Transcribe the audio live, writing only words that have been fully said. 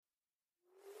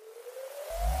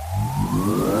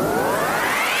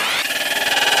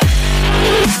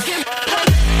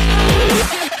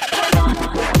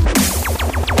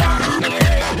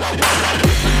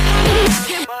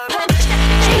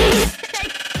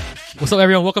What's up,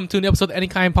 everyone? Welcome to an episode of Any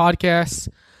Kind Podcast.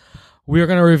 We are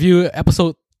going to review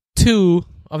episode 2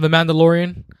 of The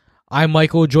Mandalorian. I'm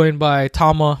Michael, joined by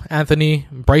Tama, Anthony,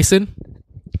 Bryson.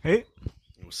 Hey.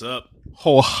 What's up?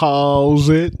 Oh, how's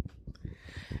it?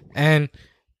 And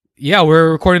yeah,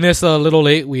 we're recording this a little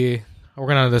late. We're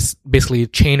going to just basically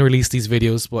chain release these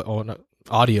videos, but not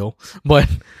audio. But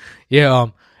yeah,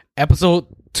 episode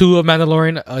 2 of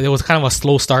Mandalorian, it was kind of a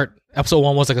slow start. Episode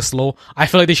 1 was like a slow. I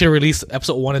feel like they should release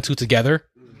episode 1 and 2 together.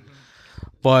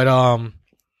 But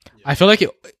I feel like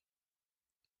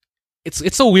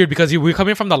it's so weird because we're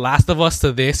coming from The Last of Us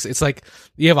to this. It's like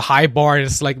you have a high bar, and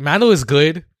it's like Mando is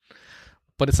good,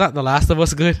 but it's not The Last of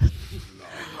Us good.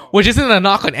 Which isn't a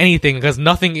knock on anything, because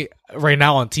nothing right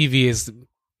now on TV is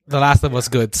The Last of Us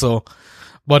good. So,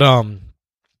 but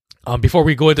before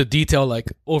we go into detail,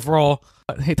 like overall,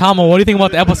 hey Tama, what do you think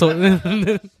about the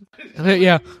episode?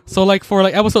 Yeah, so like for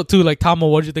like episode 2, like Tama,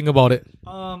 what did you think about it?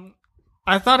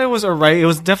 I thought it was alright. It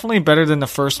was definitely better than the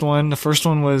first one. The first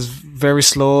one was very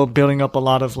slow, building up a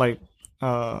lot of like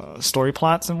story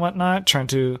plots and whatnot, trying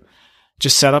to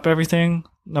just set up everything.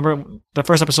 The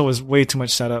first episode was way too much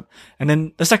setup, and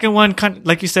then the second one, kind of,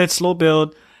 like you said, slow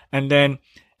build, and then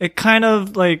it kind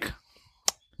of like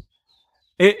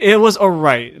it was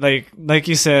alright. Like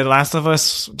you said, Last of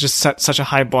Us just set such a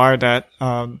high bar that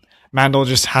Mando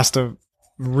just has to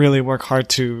really work hard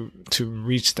to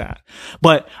reach that.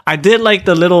 But I did like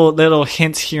the little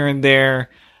hints here and there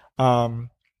about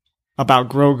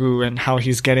Grogu and how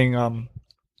he's getting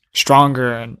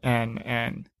stronger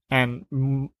and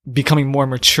becoming more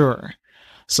mature.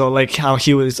 So like how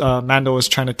he was Mando was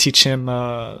trying to teach him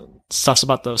stuff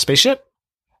about the spaceship.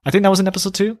 I think that was in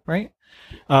episode 2, right?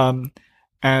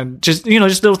 And just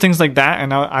just little things like that,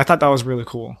 and I thought that was really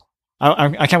cool.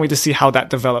 I can't wait to see how that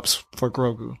develops for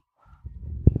Grogu.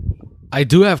 I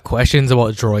do have questions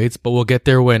about droids, but we'll get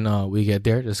there when we get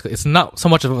there. It's not so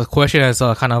much of a question as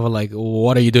kind of like,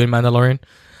 what are you doing, Mandalorian?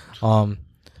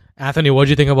 Anthony, what did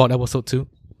you think about episode 2?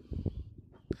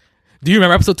 Do you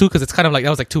remember episode 2? Because it's kind of like that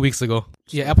was like 2 weeks ago.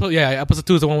 Yeah, episode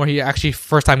 2 is the one where he actually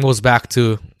first time goes back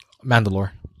to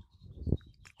Mandalore.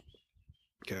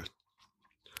 Okay.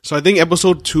 So I think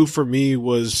episode 2 for me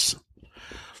was,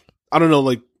 I don't know,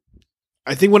 like,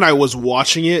 I think when I was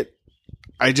watching it,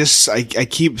 I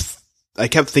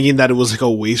kept thinking that it was like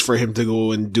a waste for him to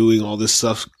go and doing all this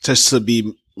stuff just to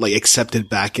be like accepted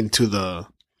back into the,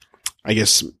 I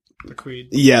guess, the Creed.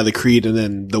 Yeah, the Creed, and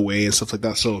then the Way and stuff like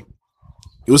that. So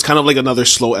it was kind of like another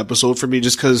slow episode for me,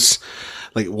 just because,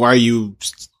 like, why are you,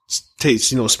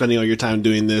 spending all your time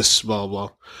doing this, blah blah.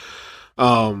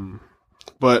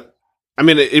 But I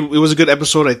mean, it was a good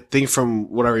episode, I think, from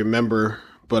what I remember.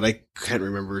 But I can't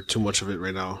remember too much of it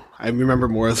right now. I remember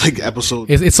more of like episode.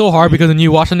 It's so hard because when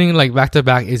you watch something like back to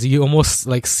back, is you almost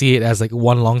like see it as like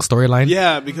one long storyline.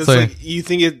 Yeah, because like you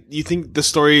think the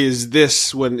story is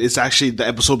this when it's actually the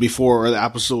episode before or the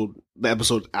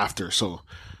episode after. So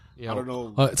yeah, I don't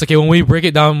know. It's okay when we break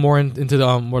it down more into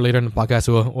the more later in the podcast.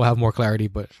 We'll have more clarity.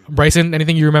 But Bryson,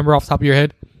 anything you remember off the top of your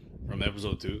head from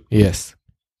episode 2? Yes.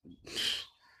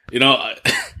 I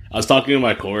was talking to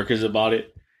my coworkers about it.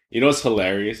 You know what's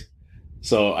hilarious?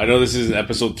 So I know this is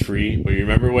episode 3, but you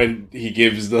remember when he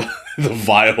gives the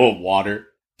vial of water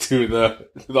to the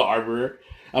armorer?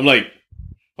 I'm like,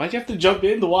 why'd you have to jump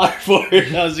in the water for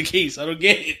it? That was the case. I don't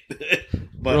get it.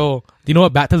 But, bro, do you know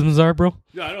what baptisms are, bro?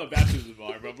 Yeah, I know what baptisms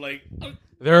are, but I'm like,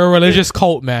 they're a religious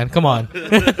cult, man. Come on.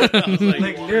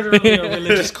 like literally a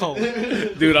religious cult.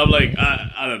 Dude, I'm like,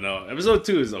 I don't know. Episode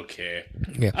 2 is okay.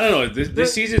 Yeah. I don't know.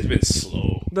 This season's been slow.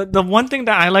 The one thing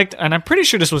that I liked, and I'm pretty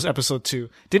sure this was episode 2,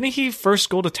 didn't he first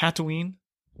go to Tatooine?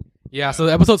 Yeah, so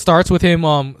the episode starts with him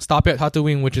stopping at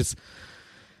Tatooine, which is...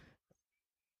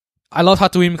 I love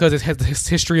Tatooine because it has this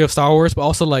history of Star Wars, but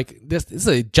also like this is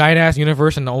a giant ass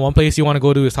universe, and the one place you want to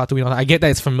go to is Tatooine. I get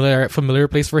that it's familiar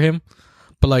place for him,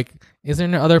 but like,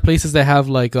 isn't there other places that have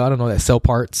like I don't know, that sell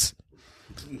parts?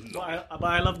 But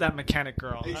I love that mechanic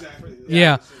girl. Exactly.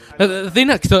 Yeah. The thing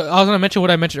that I was gonna mention, what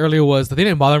I mentioned earlier, was the thing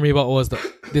that bothered me about was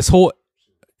this whole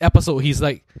episode. He's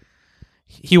like,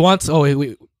 he wants.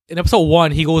 In episode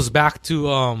 1, he goes back to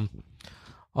I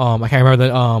can't remember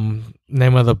the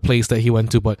name of the place that he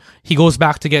went to, but he goes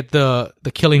back to get the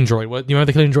killing droid. What, do you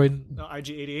remember the killing droid? The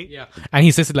IG-88. Yeah. And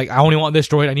he says like, I only want this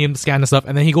droid. I need him to scan the stuff.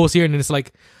 And then he goes here, and it's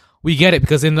like, we get it,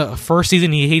 because in the first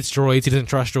season he hates droids, he doesn't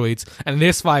trust droids. And in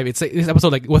this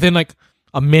episode, like within like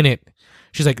a minute,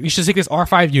 she's like, you should take this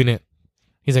R5 unit.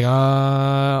 He's like,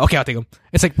 okay, I'll take him.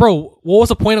 It's like, bro, what was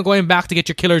the point of going back to get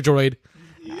your killer droid?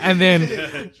 And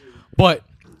then, but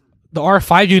the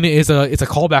R5 unit it's a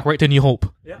callback right to New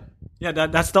Hope. Yeah,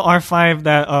 that's the R5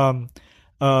 that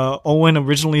Owen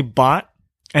originally bought,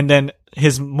 and then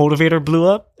his motivator blew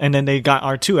up, and then they got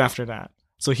R2 after that.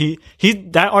 So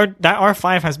that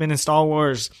R5 has been in Star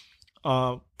Wars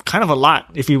kind of a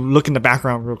lot if you look in the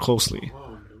background real closely.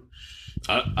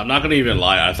 I'm not gonna even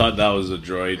lie. I thought that was a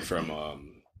droid from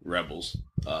Rebels.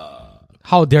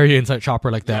 How dare you insult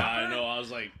Chopper like Yeah, that? I know. I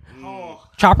was like,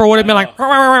 Chopper would have been like, yeah,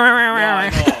 I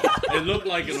know. It looked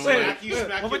like an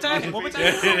One more time.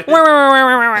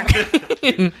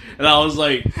 and I was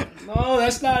like, no,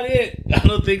 that's not it. I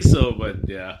don't think so. But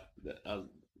yeah,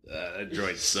 that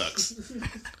droid sucks.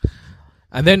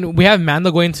 And then we have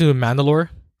Mando going to Mandalore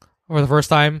for the first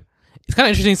time. It's kind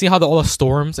of interesting to see how all the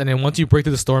storms, and then once you break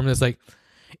through the storm, it's like,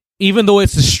 even though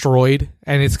it's destroyed,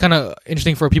 and it's kind of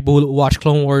interesting for people who watch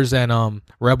Clone Wars and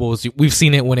Rebels, we've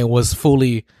seen it when it was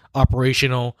fully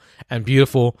operational and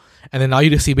beautiful, and then now you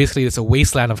just see basically it's a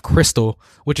wasteland of crystal,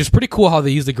 which is pretty cool how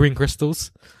they use the green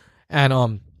crystals,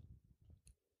 and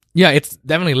yeah, it's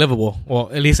definitely livable.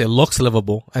 Well, at least it looks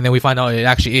livable, and then we find out it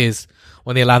actually is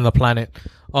when they land on the planet.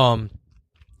 I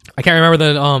can't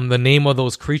remember the name of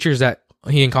those creatures that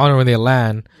he encountered when they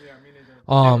land.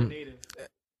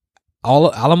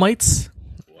 Alamites?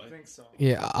 I think so.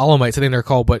 Yeah, Alamites, I think they're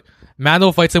called. But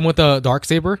Mando fights him with a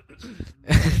Darksaber.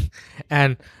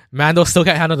 And Mando still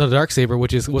can't handle the Darksaber,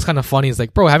 which was kind of funny. It's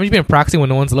like, bro, haven't you been practicing when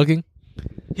no one's looking?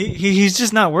 He's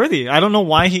just not worthy. I don't know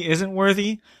why he isn't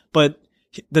worthy, but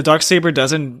the Darksaber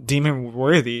doesn't deem him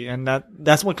worthy. And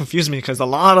that's what confused me, because a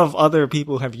lot of other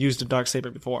people have used the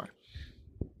Darksaber before.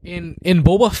 In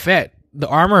Boba Fett, the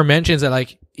armor mentions that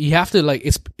like you have to like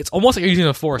it's almost like you're using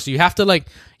the Force. You have to like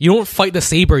you don't fight the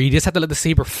saber. You just have to let the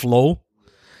saber flow.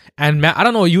 And I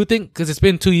don't know. You would think because it's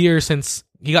been 2 years since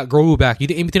he got Grogu back. You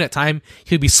think in between that time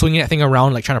he'd be swinging that thing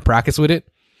around like trying to practice with it.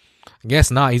 I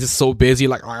guess not. He's just so busy.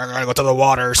 Like, I gotta go to the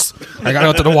waters. I gotta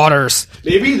go to the waters.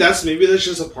 Maybe that's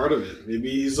just a part of it.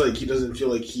 Maybe he's like he doesn't feel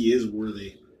like he is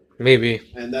worthy. Maybe.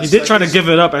 And He did try to give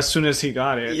it up as soon as he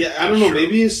got it. Yeah, I don't know.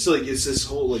 Maybe it's this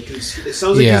whole like it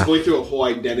sounds like he's going through a whole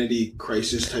identity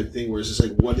crisis type thing where it's just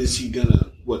like, what is he doing?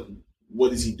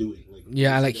 Like,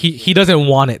 yeah, like he doesn't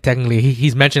want it. Technically,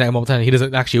 he's mentioned that multiple times. He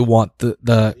doesn't actually want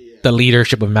the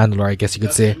leadership of Mandalore. I guess you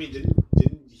could say. I mean,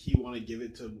 didn't he want to give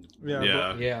it to?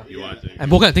 Yeah. You want to think.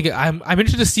 And Bo-Katan thinking, I'm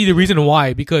interested to see the reason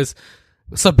why, because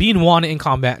Sabine won it in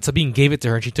combat. Sabine gave it to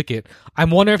her and she took it.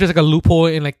 I'm wondering if there's like a loophole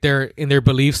in like their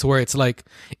beliefs where it's like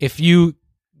if you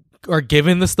are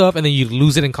given the stuff and then you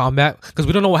lose it in combat, because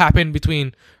we don't know what happened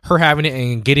between her having it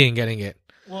and Gideon getting it.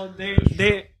 Well,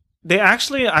 they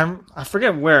actually I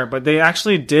forget where, but they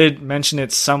actually did mention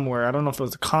it somewhere. I don't know if it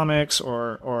was the comics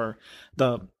or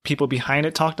the people behind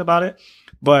it talked about it,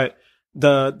 but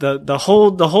the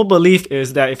whole belief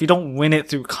is that if you don't win it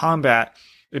through combat,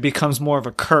 it becomes more of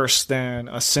a curse than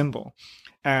a symbol.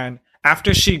 And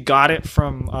after she got it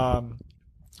from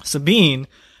Sabine,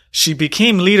 she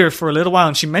became leader for a little while,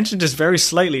 and she mentioned this very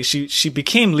slightly. She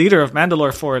became leader of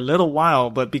Mandalore for a little while,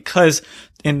 but because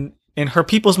in her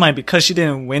people's mind, because she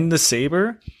didn't win the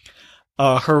saber,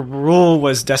 her rule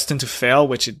was destined to fail,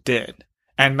 which it did.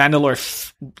 And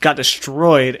Mandalore got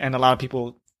destroyed, and a lot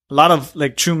of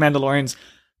like true Mandalorians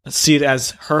see it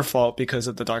as her fault because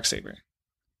of the Darksaber.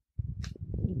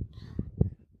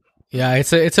 Yeah,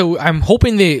 it's a. I'm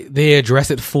hoping they address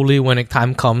it fully when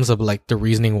time comes of like the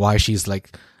reasoning why she's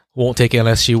like won't take it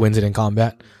unless she wins it in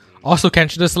combat. Also,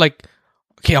 can't you just like,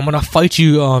 okay, I'm gonna fight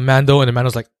you, Mando, and the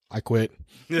Mando's like, I quit.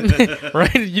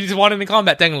 Right? You just want it in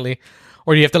combat technically,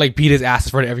 or do you have to like beat his ass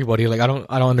in front of everybody? Like I don't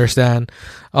understand.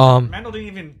 Mando didn't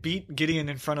even beat Gideon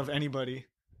in front of anybody.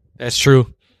 That's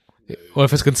true. Well,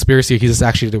 if it's conspiracy, he's just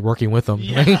actually working with them.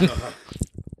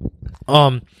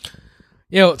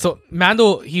 Yeah. So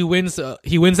Mando he wins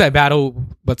that battle,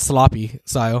 but sloppy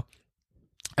style,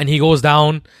 and he goes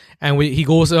down, and he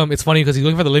goes. It's funny because he's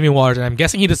looking for the living waters, and I'm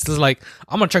guessing he just is like,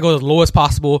 I'm gonna try to go to the lowest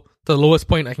possible, to the lowest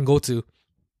point I can go to,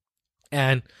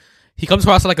 and he comes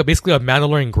across like basically a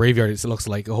Mandalorian graveyard. It looks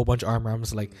like a whole bunch of armor. I'm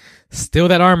just like, steal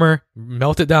that armor,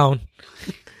 melt it down,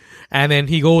 and then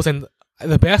he goes, and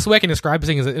the best way I can describe this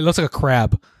thing is it looks like a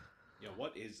crab. Yeah,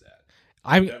 what is that?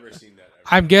 I've never seen that.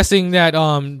 I'm guessing that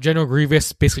General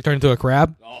Grievous basically turned into a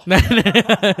crab. Oh.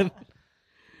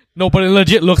 No, but it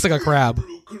legit looks like a crab.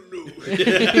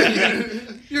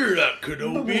 You're not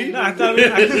Kenobi. No, I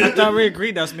thought we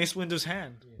agreed that was Mace Windu's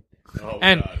hand. Oh,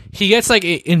 And God. he gets like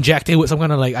injected with some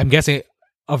kind of like, I'm guessing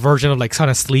a version of like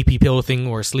kind of sleepy pill thing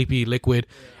or sleepy liquid.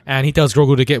 And he tells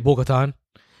Grogu to get Bo-Katan.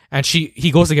 And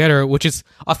he goes to get her, which is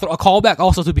a callback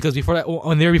also too, because before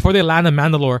they land on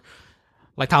Mandalore,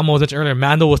 like Tom was mentioned earlier,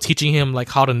 Mando was teaching him like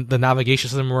how the navigation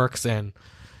system works, and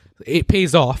it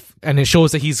pays off, and it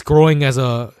shows that he's growing as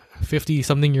a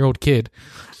 50-something-year-old kid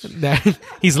that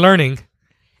he's learning.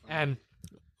 And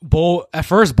at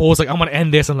first Bo's like, I'm gonna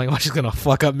end this. I'm like, oh, she's gonna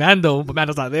fuck up Mando, but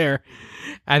Mando's not there.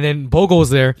 And then Bo goes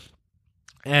there,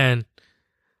 and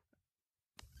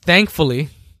thankfully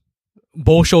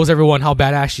Bo shows everyone how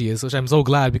badass she is, which I'm so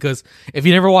glad, because if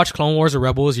you never watched Clone Wars or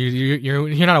Rebels,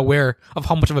 you're not aware of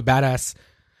how much of a badass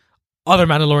other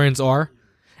Mandalorians are.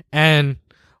 And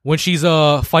when she's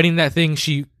fighting that thing,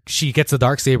 she gets the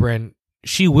darksaber and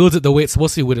she wields it the way it's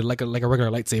supposed to be wielded, like a regular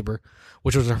lightsaber,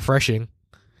 which was refreshing.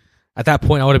 At that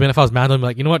point, I would have been, if I was Mandalorian,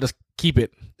 like, you know what, just keep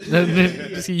it.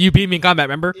 You beat me in combat,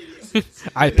 remember?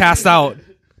 I passed out.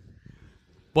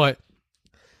 But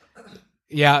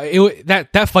yeah,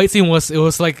 that fight scene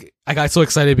was like, I got so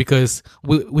excited because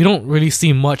we don't really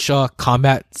see much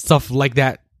combat stuff like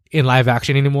that in live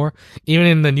action anymore. Even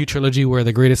in the new trilogy where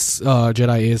the greatest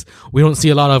Jedi is, we don't see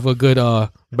a lot of a good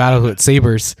battle with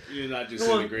sabers. You're not just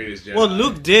the greatest Jedi. Well,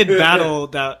 Luke did battle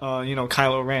that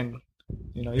Kylo Ren.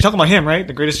 You're talking about him, right?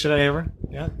 The greatest Jedi ever.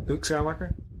 Yeah, Luke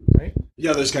Skywalker, right?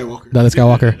 Yeah, the Skywalker. No, the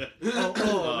Skywalker.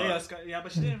 Leia Skywalker. Yeah,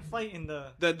 but she didn't fight in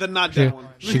the not that one.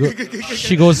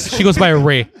 She goes by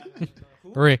Rey.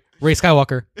 Rey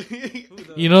Skywalker.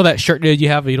 You know that shirt that you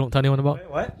have that you don't tell anyone about? Wait,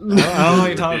 what? I don't know what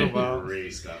you're talking about. Rey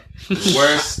stuff. The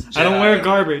worst. Jedi. I don't wear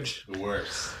garbage. The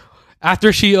worst.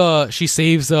 After she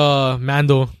saves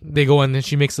Mando, they go in and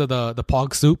she makes the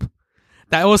pog soup.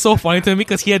 That was so funny to me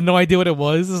because he had no idea what it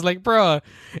was. It's like, bruh,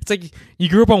 it's like you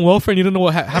grew up on welfare and you don't know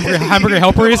what hamburger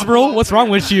helper is, bro. What's wrong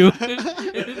with you?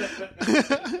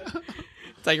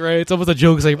 It's like, right? It's almost a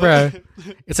joke. It's like, bruh,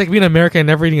 it's like being American and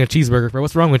never eating a cheeseburger, bro.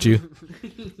 What's wrong with you?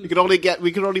 We could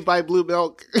only buy blue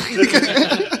milk.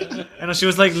 And she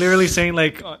was like literally saying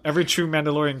like every true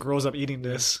Mandalorian grows up eating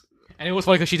this. And it was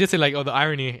funny because she did say like, oh, the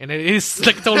irony, and it is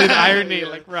like totally the irony.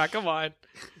 Like, bruh, come on.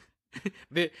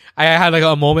 I had like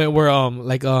a moment where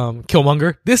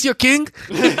Killmonger, this your king?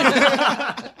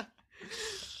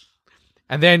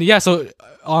 And then so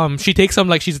she takes him,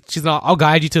 like she's not, I'll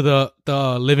guide you to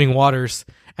the living waters,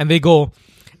 and they go,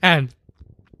 and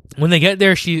when they get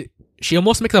there, she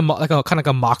almost makes a kind of like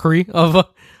a mockery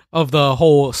of the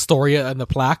whole story and the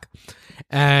plaque.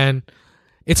 And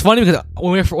it's funny because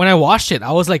when I watched it,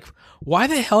 I was like, why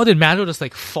the hell did Mando just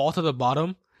like fall to the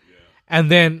bottom? Yeah.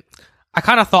 And then I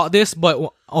kind of thought this, but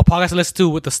on podcast I listened to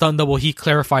with the stunt double, he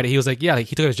clarified it. He was like, yeah, like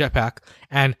he took his jetpack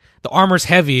and the armor's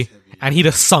heavy and he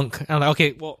just sunk. And I'm like,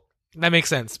 okay, well, that makes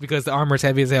sense because the armor's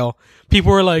heavy as hell.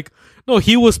 People were like, no,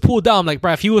 he was pulled down. I'm like,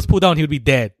 bro, if he was pulled down, he would be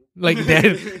dead. Like,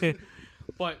 dead.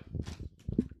 But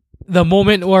the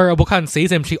moment where Bo-Katan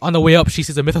saves him, on the way up, she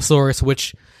sees a Mythosaurus,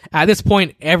 which at this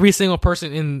point, every single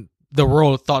person in the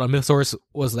world thought a Mythosaurus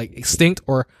was like extinct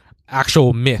or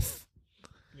actual myth.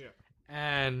 Yeah.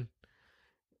 And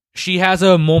she has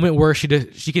a moment where she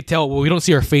could tell, well, we don't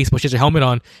see her face, but she has a helmet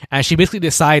on, and she basically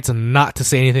decides not to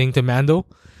say anything to Mando.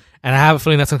 And I have a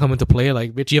feeling that's gonna come into play.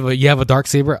 Like, bitch, you have a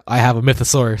darksaber, I have a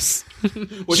Mythosaurus.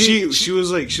 Well, she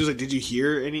was like, did you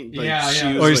hear any? Like,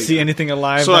 yeah. Or you see anything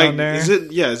alive so, down there? Is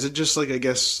it just like, I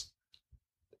guess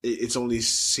it's only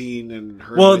seen and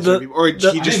heard? Well, or he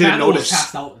just didn't notice.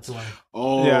 Passed out, so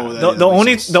oh, yeah.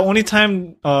 The only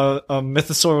time a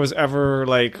Mythosaur was ever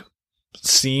like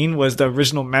seen was the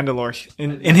original Mandalore.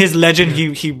 In his legend,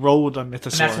 he rode a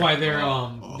Mythosaur. And that's why they're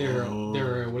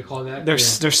what do you call that? Their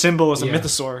symbol is a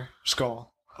Mythosaur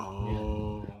skull.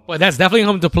 Oh, well, that's definitely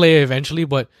coming to play eventually.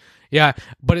 But yeah,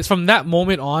 but it's from that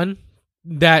moment on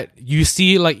that you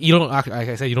see, like, you don't, like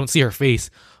I said, you don't see her face,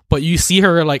 but you see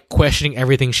her like questioning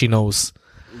everything she knows.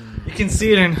 You can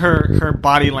see it in her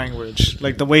body language,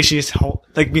 like the way she's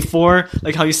like before,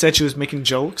 like how you said she was making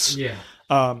jokes. Yeah.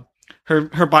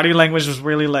 Her body language was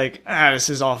really like, this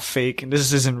is all fake and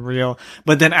this isn't real.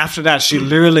 But then after that, she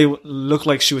literally looked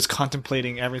like she was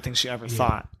contemplating everything she ever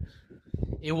thought.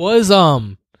 It was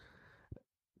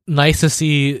nice to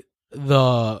see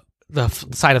the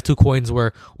side of two coins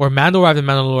where Mando arrived in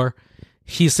Mandalore.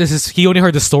 He only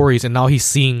heard the stories and now he's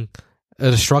seeing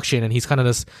the destruction and he's kind of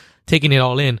just taking it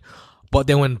all in. But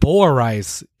then when Bo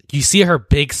arrives, you see her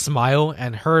big smile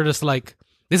and her just like,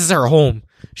 this is her home.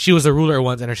 She was a ruler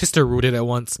once, and her sister ruled it at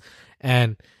once,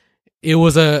 and it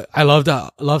was I loved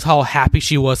how happy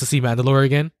she was to see Mandalore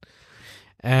again,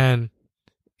 and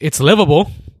it's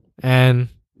livable, and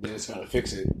they just gotta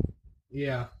fix it.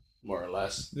 Yeah, more or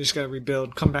less. They just gotta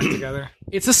rebuild, come back together.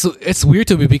 It's weird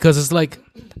to me because it's like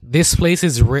this place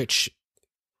is rich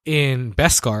in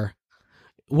Beskar.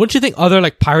 Wouldn't you think other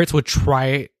like pirates would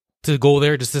try to go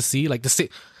there just to see, like, you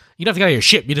don't have to get out of your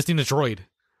ship, you just need a droid.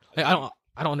 Like,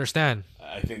 I don't understand.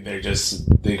 I think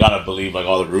they gotta believe like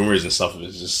all the rumors and stuff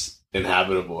is just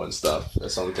inhabitable and stuff.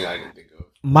 That's the only thing I can think of.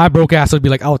 my broke ass would be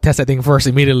like, I'll test that thing first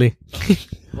immediately.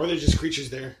 Or there's just creatures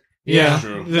there Yeah,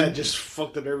 True. that just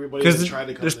fucked up everybody because that tried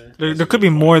to come there. there could be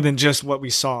more than just what we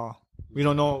saw. We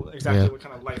don't know exactly Yeah. what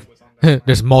kind of life was on there.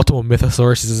 There's multiple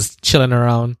mythosauruses just chilling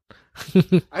around.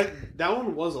 That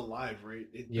one was alive, right?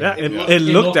 Yeah, it looked-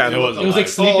 looked at it her. was It was like alive.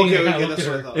 sleeping. okay, and okay, kinda looked that's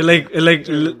at what I her. thought.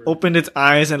 It opened its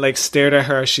eyes and like stared at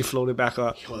her as she floated back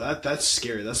up. Yo, that's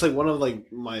scary. That's like one of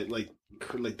like my like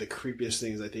the creepiest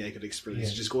things I think I could experience.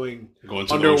 Yeah. Just going Going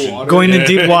to underwater, the ocean. Going in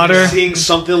deep water. seeing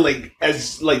something like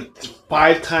as like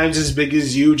 5 times as big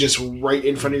as you, just right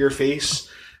in front of your face,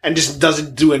 and just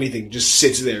doesn't do anything. Just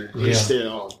sits there, just there.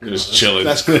 Oh, Just God, chilling.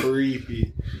 That's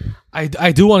creepy.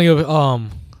 I do want to give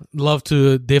love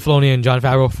to Dave Filoni and Jon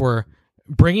Favreau for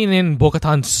bringing in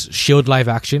Bo-Katan's shield live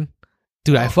action.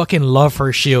 Dude, I fucking love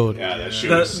her shield. Yeah, that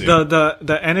shit was sick.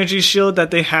 The energy shield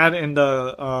that they had in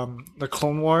the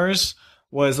Clone Wars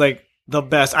was like the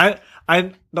best.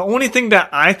 The only thing that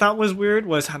I thought was weird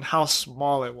was how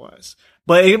small it was,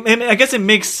 but I guess it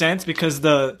makes sense because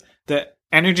the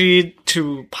energy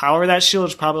to power that shield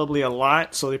is probably a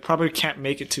lot, so they probably can't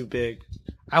make it too big.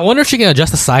 I wonder if she can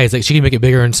adjust the size. Like she can make it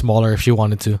bigger and smaller if she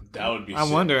wanted to. That would be I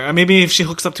sick. wonder. Maybe if she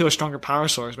hooks up to a stronger power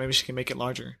source, maybe she can make it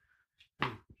larger.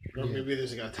 Or maybe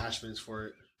there's like attachments for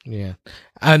it. Yeah,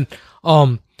 and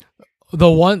the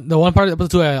one part of the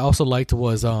episode I also liked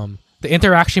was the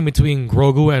interaction between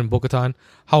Grogu and Bo-Katan.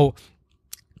 How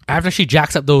after she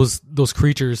jacks up those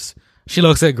creatures, she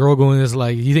looks at Grogu and is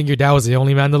like, "You think your dad was the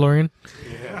only Mandalorian?"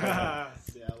 Yeah, I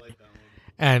like that one.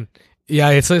 And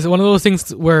yeah, it's one of those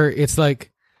things where it's like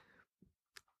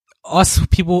us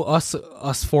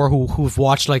four who've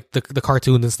watched like the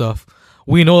cartoons and stuff.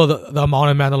 We know the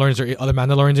amount of Mandalorians or other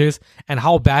Mandalorians is, and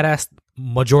how badass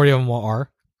majority of them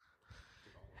are.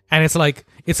 And it's like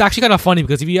it's actually kind of funny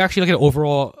because if you actually look at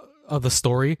overall of the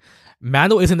story,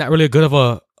 Mando isn't that really good of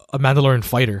a Mandalorian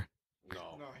fighter.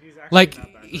 Like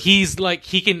he's like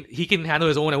he can handle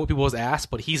his own and whip people's ass,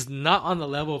 but he's not on the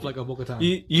level of like a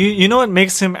Bo-Katan. You know what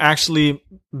makes him actually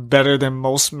better than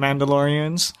most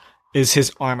Mandalorians is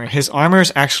his armor. His armor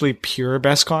is actually pure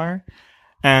Beskar,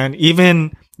 and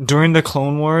even during the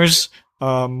Clone Wars,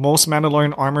 most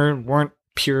Mandalorian armor weren't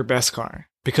pure Beskar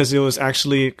because it was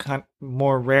actually kind of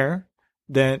more rare.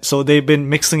 So they've been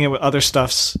mixing it with other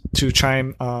stuffs to try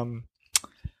and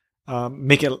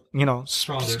make it,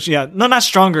 Stronger. Yeah, no, not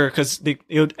stronger because it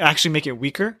would actually make it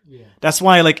weaker. Yeah. That's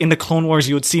why, like in the Clone Wars,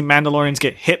 you would see Mandalorians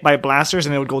get hit by blasters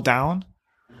and they would go down.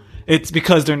 It's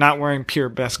because they're not wearing pure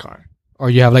Beskar. Or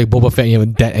you have like Boba Fett and you have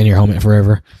a debt in your helmet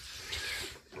forever.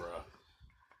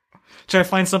 Try to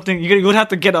find something. You would have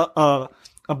to get a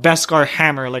Beskar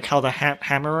hammer, like how the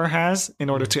hammerer has, in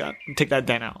order to take that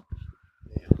dent out.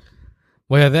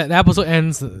 Well, yeah, that episode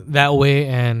ends that way,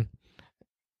 and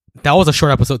that was a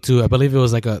short episode too. I believe it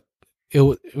was like it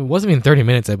wasn't even 30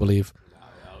 minutes. I believe.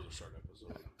 That was a short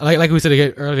episode. Like we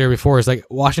said earlier before, it's like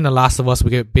watching The Last of Us. We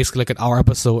get basically like an hour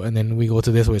episode, and then we go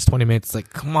to this where it's 20 minutes. It's like,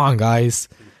 come on, guys,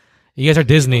 you guys are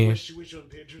Disney. Which one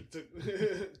took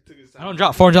his I don't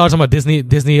drop $400 on my Disney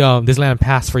Disneyland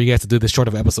pass for you guys to do this short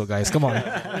of episode, guys. Come on.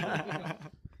 I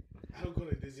don't go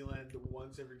to Disneyland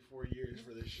once every 4 years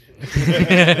for this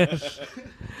shit.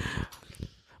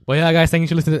 But yeah, guys, thank you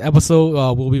for listening to the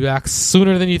episode. We'll be back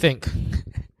sooner than you think.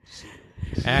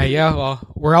 And yeah,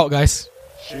 we're out, guys.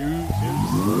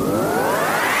 Shoot.